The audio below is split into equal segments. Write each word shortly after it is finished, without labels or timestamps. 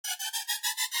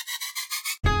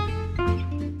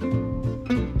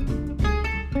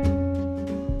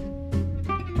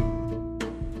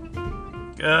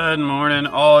Good morning,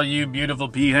 all you beautiful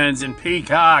peahens and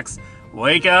peacocks.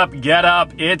 Wake up, get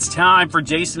up. It's time for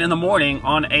Jason in the Morning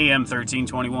on AM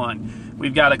 1321.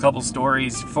 We've got a couple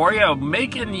stories for you,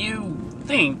 making you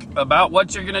think about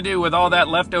what you're going to do with all that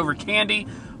leftover candy.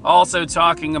 Also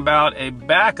talking about a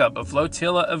backup, a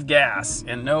flotilla of gas.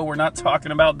 And no, we're not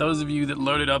talking about those of you that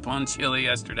loaded up on chili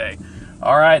yesterday.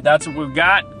 All right, that's what we've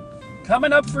got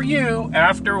coming up for you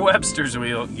after Webster's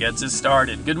Wheel gets us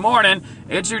started. Good morning.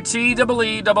 It's your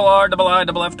T-double-E,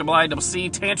 double-R-double-I-double-F-double-I-double-C,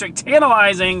 tantric,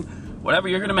 tantalizing, whatever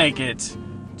you're going to make it,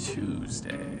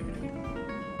 Tuesday.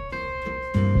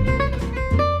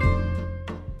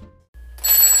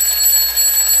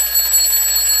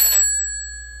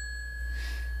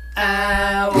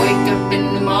 I wake up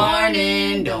in the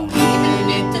morning, don't even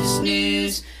hit the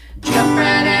snooze. Jump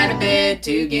right out of bed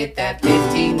to get that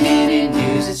 15-minute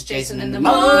news. It's Jason in the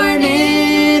morning,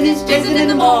 it's Jason in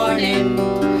the morning.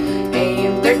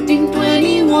 AM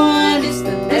 1321, it's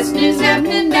the best news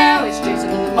happening now. It's Jason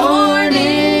in the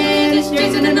morning, it's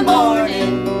Jason in the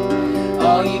morning.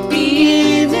 All you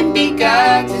beans and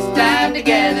peacocks, it's time to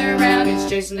gather around. It's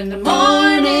Jason in the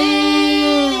morning.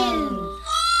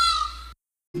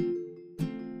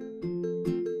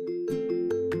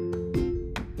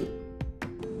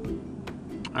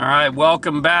 All right,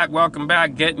 welcome back,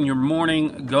 getting your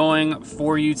morning going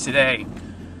for you today.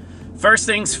 First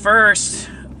things first,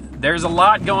 there's a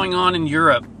lot going on in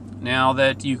Europe now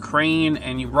that Ukraine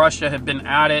and Russia have been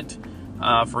at it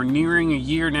for nearing a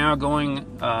year now, going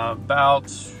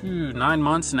about 9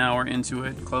 months now we're into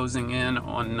it, closing in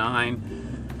on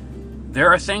 9.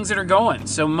 There are things that are going.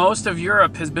 So most of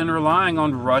Europe has been relying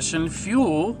on Russian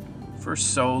fuel for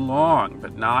so long,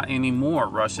 but not anymore.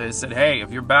 Russia has said, hey,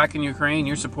 if you're back in Ukraine,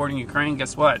 you're supporting Ukraine,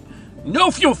 guess what?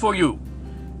 No fuel for you!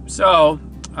 So,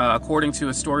 according to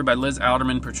a story by Liz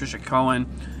Alderman, Patricia Cohen,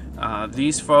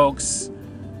 these folks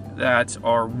that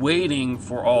are waiting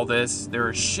for all this, there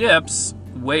are ships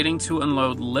waiting to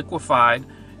unload liquefied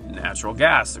natural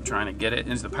gas. They're trying to get it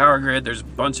into the power grid. There's a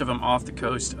bunch of them off the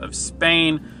coast of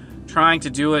Spain trying to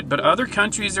do it, but other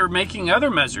countries are making other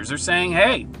measures. They're saying,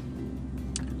 hey,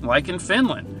 like in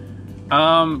Finland.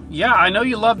 Yeah, I know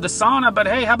you love the sauna, but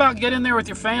hey, how about get in there with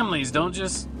your families? Don't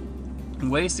just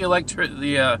waste the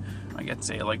electricity,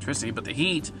 but the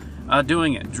heat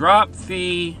doing it. Drop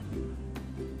the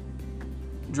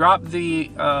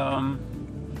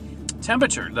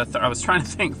temperature. I was trying to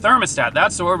think thermostat.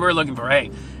 That's the word we're looking for. Hey,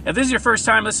 if this is your first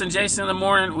time listening to Jason in the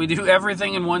Morning, we do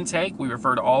everything in one take. We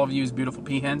refer to all of you as beautiful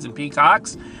peahens and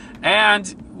peacocks.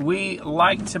 And we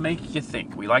like to make you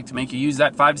think. We like to make you use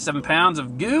that 5 to 7 pounds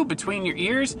of goo between your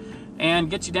ears and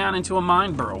get you down into a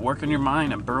mind burrow. Work on your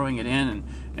mind and burrowing it in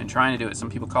and trying to do it. Some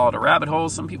people call it a rabbit hole.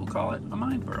 Some people call it a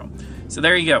mind burrow. So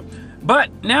there you go.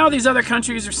 But now these other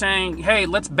countries are saying, hey,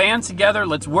 let's band together.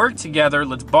 Let's work together.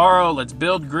 Let's borrow. Let's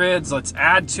build grids. Let's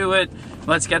add to it.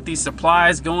 Let's get these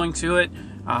supplies going to it.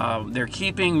 They're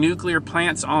keeping nuclear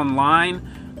plants online.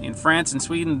 In France and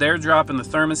Sweden, they're dropping the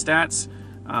thermostats.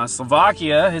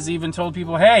 Slovakia has even told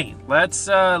people, hey, let's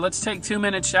take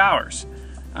 2-minute showers.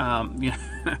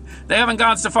 They haven't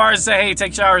gone so far as to say, hey,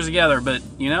 take showers together. But,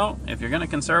 if you're going to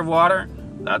conserve water,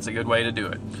 that's a good way to do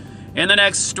it. In the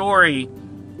next story,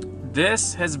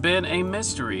 this has been a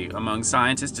mystery among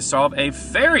scientists to solve a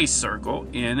fairy circle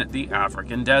in the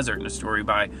African desert. In a story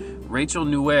by Rachel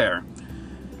Nuer.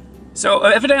 So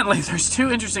evidently, there's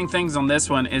two interesting things on this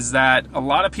one, is that a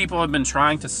lot of people have been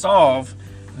trying to solve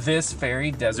this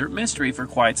fairy desert mystery for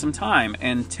quite some time.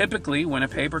 And typically when a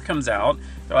paper comes out,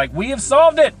 they're like, we have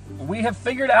solved it. We have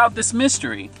figured out this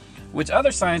mystery, which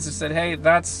other scientists said, hey,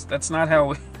 that's not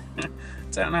how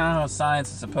that's not how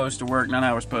science is supposed to work, not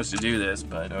how we're supposed to do this,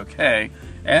 but okay.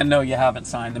 And no, you haven't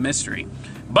signed the mystery.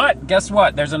 But guess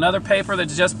what? There's another paper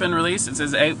that's just been released. It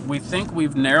says, hey, we think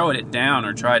we've narrowed it down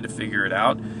or tried to figure it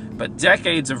out. But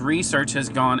decades of research has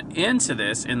gone into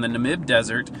this in the Namib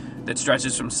Desert that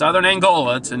stretches from southern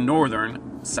Angola to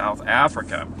northern South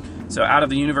Africa. So out of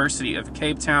the University of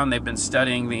Cape Town, they've been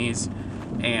studying these,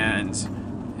 and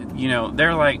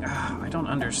they're like, I don't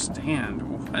understand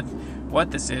what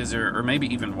this is, or maybe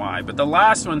even why. But the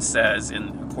last one says,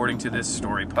 according to this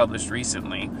story published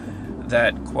recently,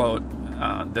 that, quote,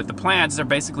 that the plants are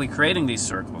basically creating these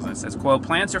circles. And it says, quote,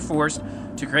 plants are forced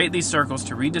to create these circles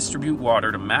to redistribute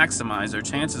water to maximize their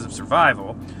chances of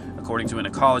survival, according to an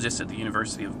ecologist at the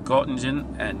University of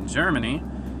Göttingen in Germany.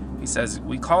 He says,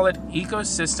 we call it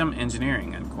ecosystem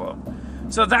engineering, end quote.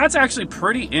 So that's actually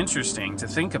pretty interesting to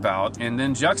think about, and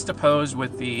then juxtaposed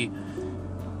with the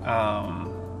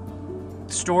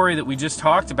story that we just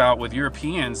talked about with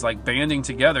Europeans like banding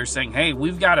together saying, hey,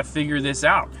 we've got to figure this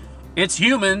out. It's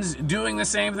humans doing the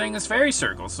same thing as fairy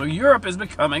circles. So Europe is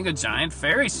becoming a giant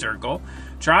fairy circle,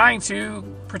 trying to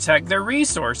protect their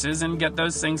resources and get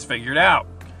those things figured out.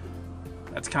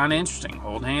 That's kind of interesting.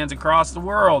 Hold hands across the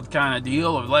world kind of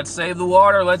deal of let's save the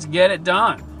water, let's get it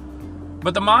done.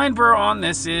 But the mind burr on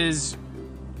this is,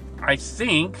 I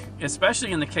think,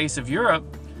 especially in the case of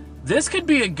Europe, this could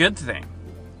be a good thing,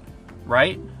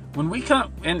 right? When we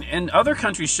come, and other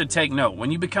countries should take note, when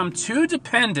you become too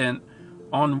dependent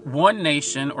on one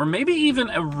nation or maybe even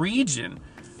a region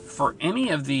for any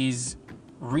of these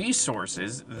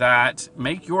resources that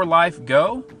make your life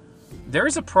go,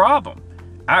 there's a problem.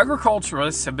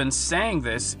 Agriculturalists have been saying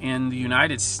this in the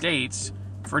United States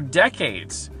for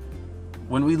decades.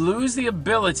 When we lose the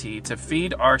ability to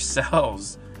feed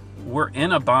ourselves, we're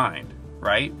in a bind,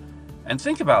 right? And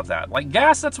think about that. Like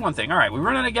gas, that's one thing. All right, we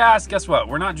run out of gas, guess what?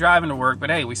 We're not driving to work, but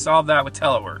hey, we solved that with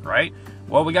telework, right?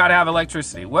 Well, we got to have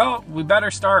electricity. Well, we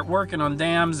better start working on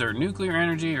dams or nuclear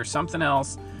energy or something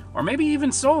else, or maybe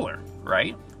even solar,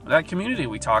 right? That community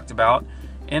we talked about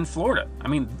in Florida. I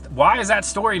mean, why is that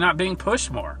story not being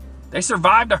pushed more? They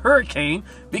survived a hurricane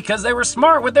because they were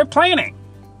smart with their planning,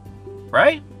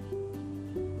 right?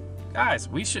 Guys,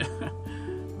 we should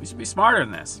be smarter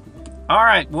than this. All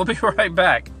right, we'll be right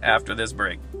back after this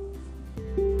break.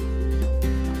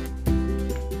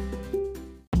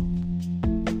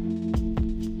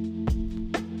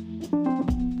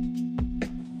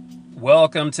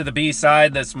 Welcome to the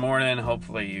B-side this morning.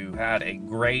 Hopefully you had a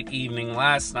great evening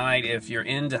last night. If you're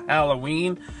into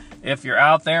Halloween, if you're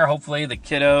out there, hopefully the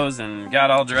kiddos and got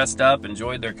all dressed up,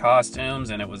 enjoyed their costumes,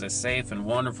 and it was a safe and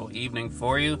wonderful evening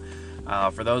for you.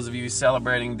 For those of you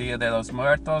celebrating Dia de los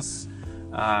Muertos,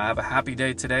 have a happy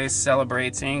day today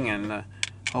celebrating, and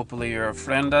hopefully your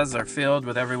ofrendas are filled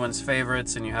with everyone's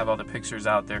favorites and you have all the pictures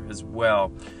out there as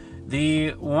well.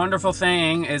 The wonderful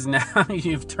thing is now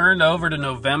you've turned over to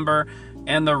November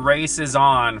and the race is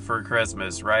on for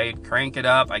Christmas, right? Crank it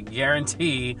up. I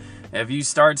guarantee if you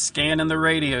start scanning the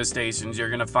radio stations, you're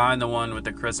going to find the one with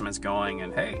the Christmas going.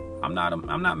 And hey, I'm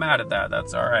not mad at that.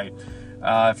 That's all right.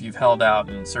 If you've held out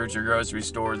and searched your grocery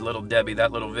stores, little Debbie,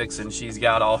 that little vixen, she's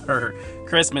got all her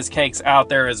Christmas cakes out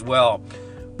there as well.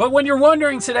 But when you're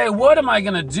wondering today, what am I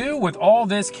going to do with all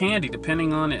this candy,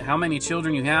 depending on how many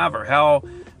children you have or how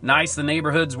nice the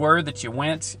neighborhoods were that you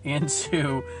went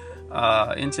into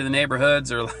the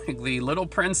neighborhoods, or like the little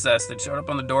princess that showed up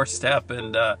on the doorstep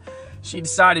and she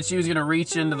decided she was going to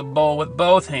reach into the bowl with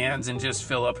both hands and just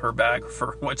fill up her bag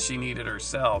for what she needed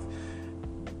herself.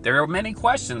 There are many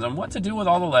questions on what to do with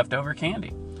all the leftover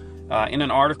candy. In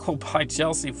an article by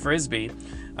Chelsea Frisbee,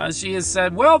 she has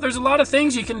said, well, there's a lot of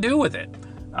things you can do with it.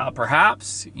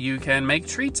 Perhaps you can make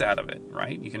treats out of it,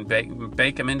 right? You can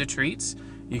bake them into treats.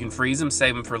 You can freeze them,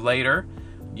 save them for later.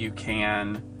 You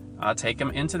can take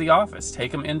them into the office,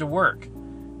 take them into work.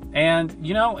 And,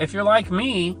 you know, if you're like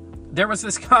me, there was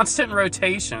this constant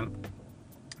rotation.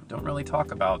 Don't really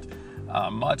talk about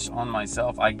much on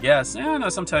myself, I guess. Yeah, no,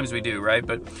 sometimes we do, right?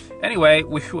 But anyway,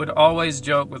 we would always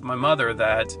joke with my mother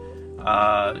that,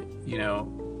 you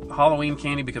know, Halloween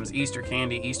candy becomes Easter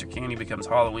candy becomes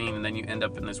Halloween, and then you end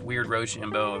up in this weird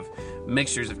Rochambeau of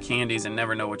mixtures of candies and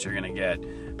never know what you're going to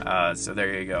get. So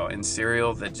there you go. And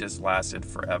cereal that just lasted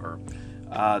forever.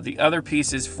 The other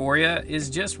pieces for you is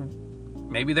just,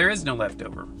 maybe there is no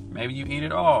leftover. Maybe you eat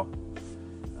it all.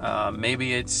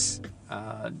 Maybe it's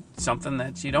something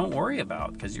that you don't worry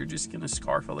about because you're just going to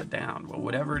scarfle it down. Well,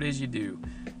 whatever it is you do,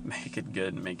 make it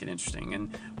good and make it interesting.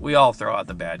 And we all throw out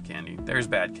the bad candy. There's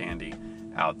bad candy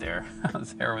out there.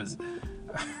 There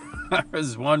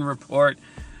was one report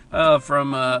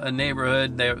from a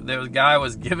neighborhood. The guy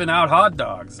was giving out hot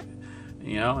dogs,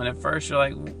 you know, and at first you're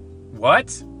like,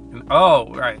 what? And,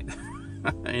 oh, right.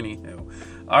 Anywho.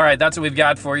 All right, that's what we've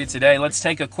got for you today. Let's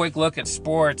take a quick look at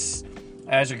sports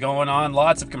as you're going on.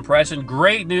 Lots of compression.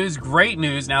 Great news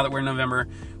now that we're in November.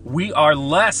 We are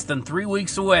less than 3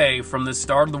 weeks away from the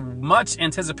start of the much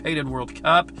anticipated World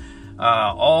Cup.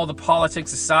 All the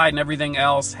politics aside and everything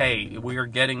else, hey, we are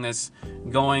getting this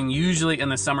going usually in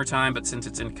the summertime, but since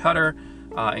it's in Qatar,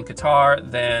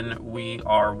 then we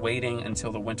are waiting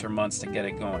until the winter months to get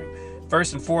it going.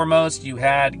 First and foremost, you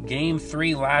had Game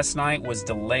 3 last night was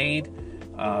delayed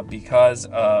because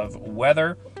of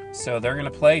weather. So they're going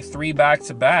to play 3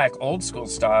 back-to-back, old school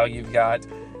style. You've got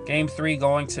Game 3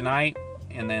 going tonight,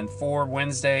 and then 4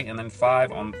 Wednesday, and then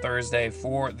 5 on Thursday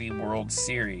for the World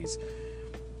Series.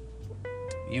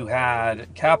 You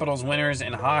had Capitals winners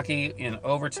in hockey in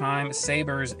overtime.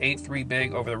 Sabres 8-3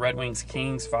 big over the Red Wings.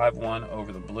 Kings 5-1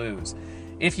 over the Blues.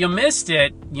 If you missed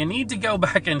it, you need to go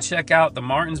back and check out the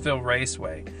Martinsville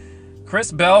Raceway.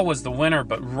 Chris Bell was the winner,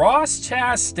 but Ross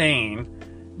Chastain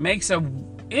makes a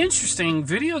interesting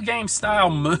video game style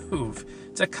move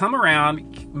to come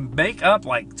around, make up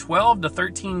like 12 to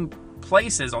 13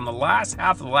 places on the last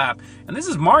half of the lap. And this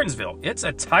is Martinsville. It's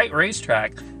a tight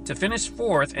racetrack to finish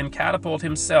fourth and catapult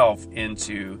himself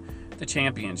into the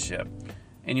championship.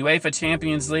 In UEFA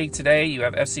Champions League today, you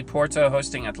have FC Porto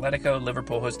hosting Atletico,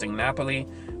 Liverpool hosting Napoli,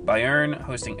 Bayern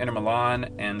hosting Inter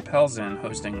Milan, and Pilsen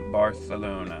hosting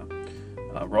Barcelona.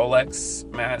 Rolex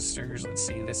Masters, let's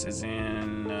see, this is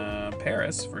in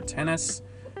Paris for tennis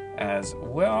as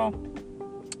well.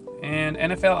 And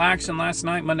NFL action last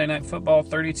night, Monday Night Football,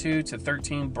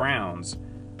 32-13 Browns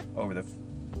over the,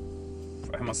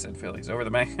 I almost said Phillies, over the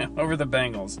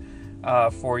Bengals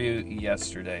for you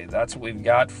yesterday. That's what we've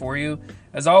got for you.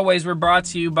 As always, we're brought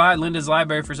to you by Linda's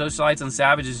Library for Socialites and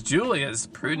Savages, Julia's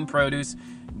Prudent Produce.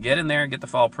 Get in there and get the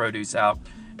fall produce out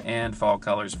and fall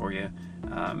colors for you.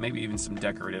 Maybe even some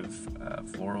decorative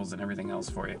florals and everything else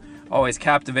for you. Always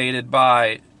captivated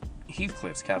by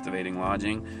Heathcliff's Captivating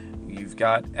Lodging. You've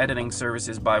got editing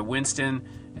services by Winston,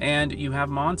 and you have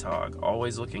Montauk,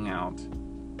 always looking out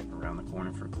around the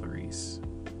corner for Clarice.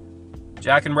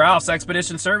 Jack and Ralph's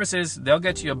Expedition Services, they'll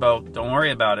get you a boat. Don't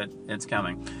worry about it. It's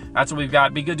coming. That's what we've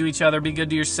got. Be good to each other. Be good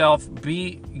to yourself.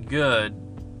 Be good.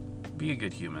 Be a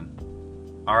good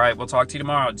human. All right, we'll talk to you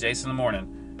tomorrow. Jason in the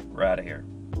morning. We're out of here.